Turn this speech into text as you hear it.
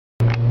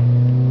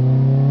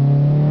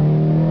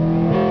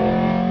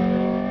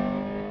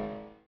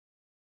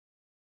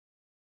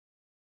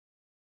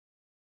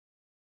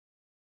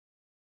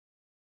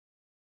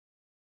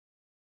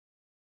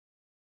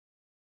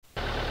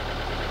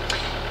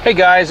Hey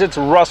guys, it's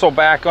Russell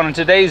back on. In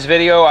today's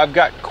video, I've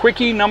got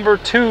quickie number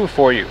 2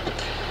 for you.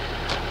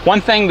 One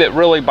thing that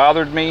really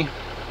bothers me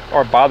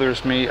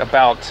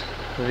about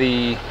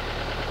the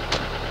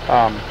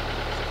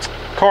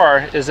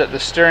car is that the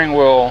steering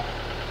wheel,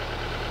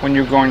 when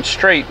you're going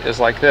straight, is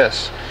like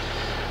this.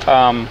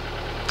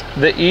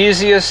 The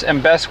easiest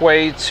and best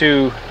way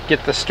to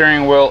get the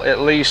steering wheel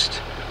at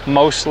least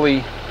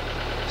mostly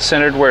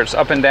centered where it's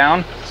up and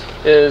down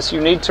is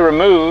you need to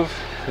remove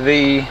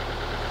the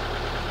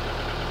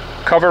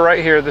cover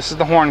right here. This is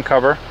the horn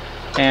cover,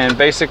 and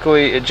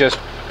basically it just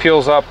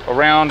peels up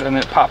around and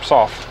it pops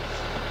off.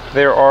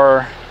 There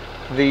are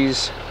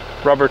these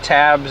rubber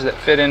tabs that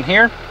fit in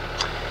here,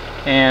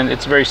 and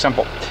it's very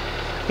simple.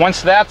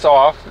 Once that's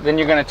off, then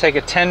you're going to take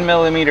a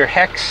 10mm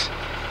hex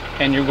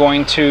and you're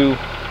going to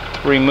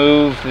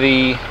remove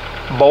the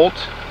bolt,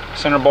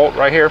 center bolt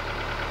right here,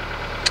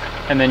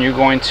 and then you're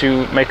going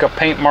to make a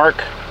paint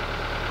mark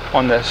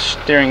on the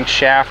steering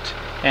shaft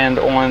and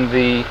on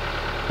the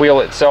wheel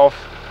itself,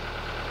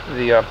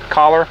 the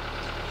collar,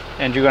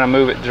 and you're going to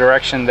move it the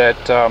direction that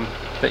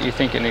that you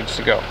think it needs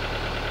to go.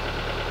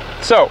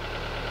 So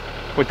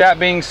with that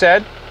being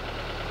said,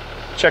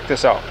 check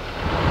this out.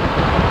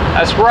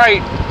 That's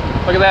right,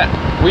 look at that,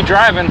 we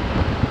driving.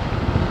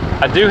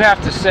 I do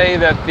have to say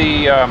that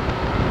the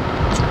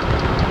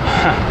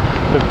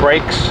the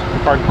brakes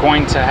are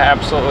going to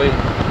absolutely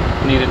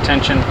need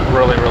attention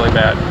really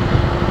bad.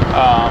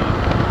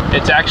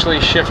 It's actually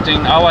shifting.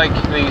 I like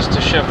these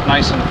to shift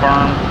nice and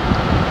firm,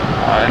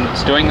 and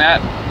it's doing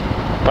that,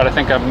 but I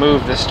think I've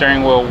moved the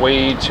steering wheel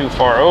way too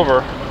far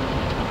over.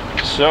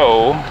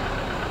 So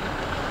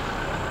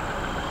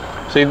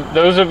see,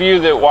 those of you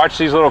that watch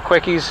these little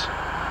quickies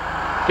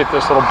get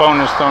this little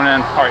bonus thrown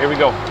in. All right, here we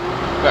go.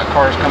 We've got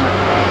cars coming.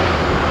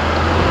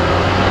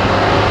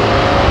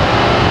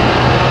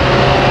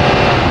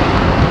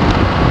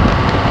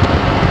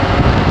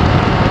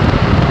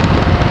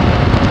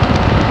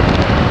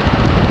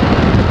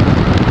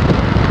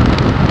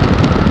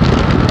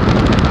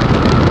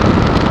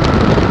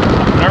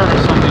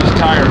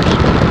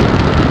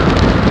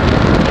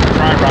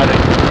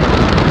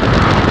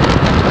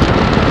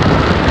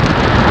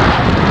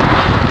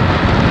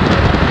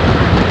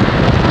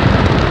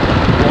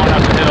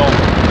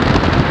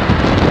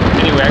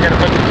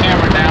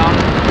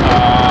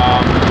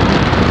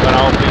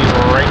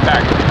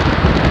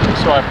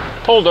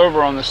 Pulled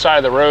over on the side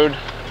of the road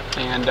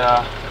and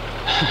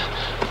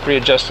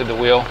readjusted the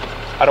wheel.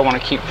 I don't want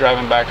to keep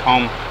driving back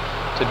home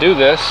to do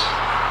this,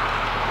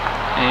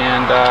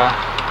 and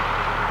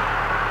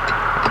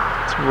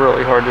it's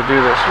really hard to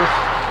do this with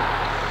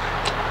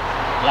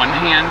one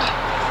hand.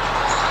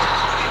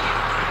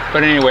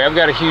 But anyway, I've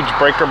got a huge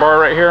breaker bar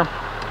right here,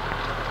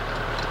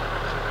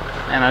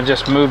 and I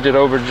just moved it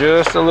over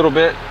just a little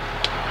bit,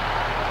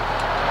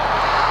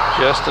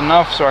 just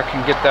enough so I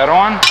can get that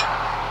on.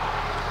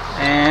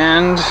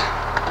 And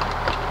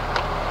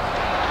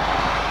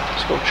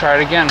let's go try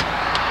it again.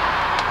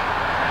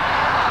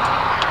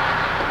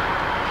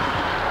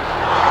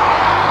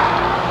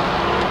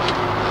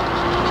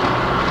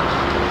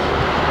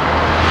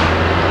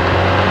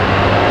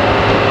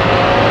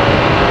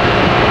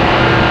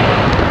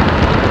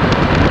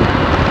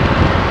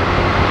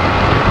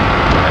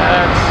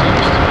 That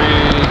seems to be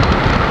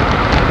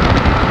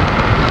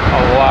a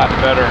lot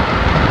better.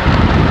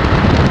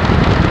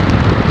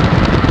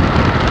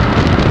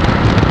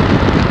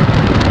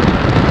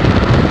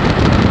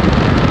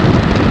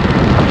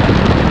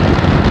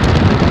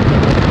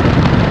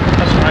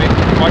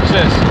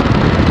 This.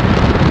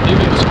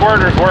 Even the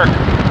squirters work.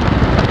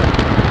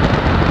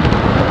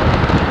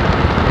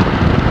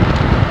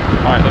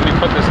 Alright, let me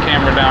put this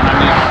camera down. I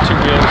need 2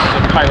 wheels to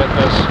pilot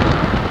this.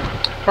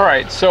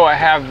 Alright, so I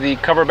have the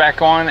cover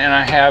back on and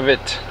I have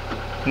it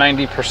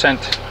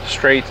 90%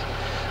 straight.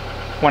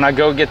 When I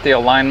go get the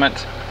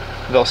alignment,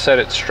 they'll set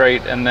it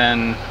straight and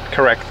then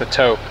correct the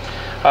toe.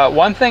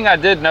 One thing I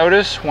did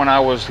notice when I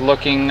was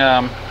looking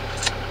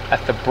at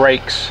the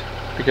brakes,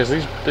 because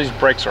these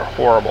brakes are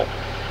horrible,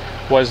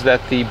 was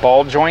that the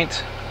ball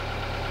joint,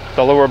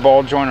 the lower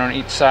ball joint on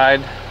each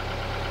side,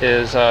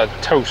 is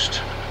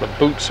toast. The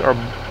boots are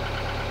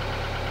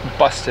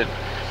busted.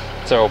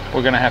 So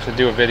we're gonna have to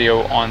do a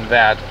video on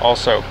that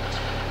also.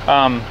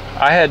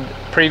 I had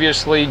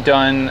previously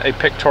done a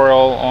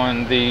pictorial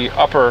on the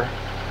upper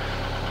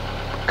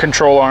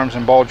control arms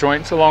and ball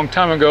joints a long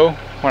time ago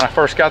when I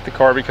first got the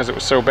car because it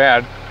was so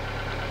bad.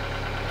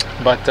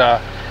 But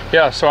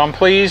yeah, so I'm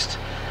pleased.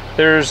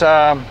 There's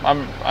I'm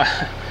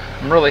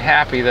really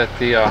happy that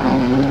the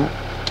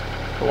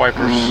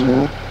wipers,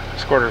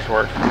 squirters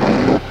work.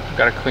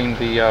 Got to clean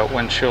the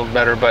windshield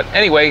better. But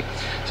anyway,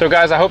 so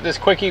guys, I hope this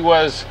quickie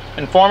was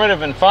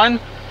informative and fun.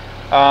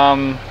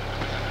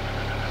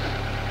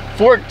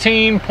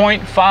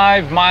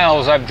 14.5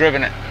 miles I've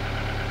driven it.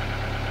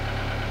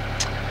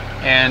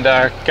 And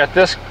got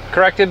this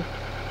corrected.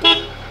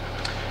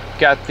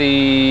 Got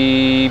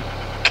the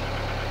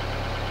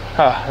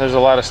there's a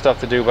lot of stuff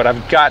to do, but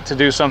I've got to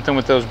do something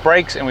with those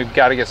brakes, and we've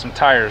got to get some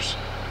tires.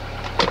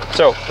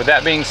 So with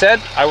that being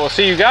said, I will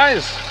see you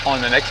guys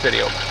on the next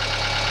video.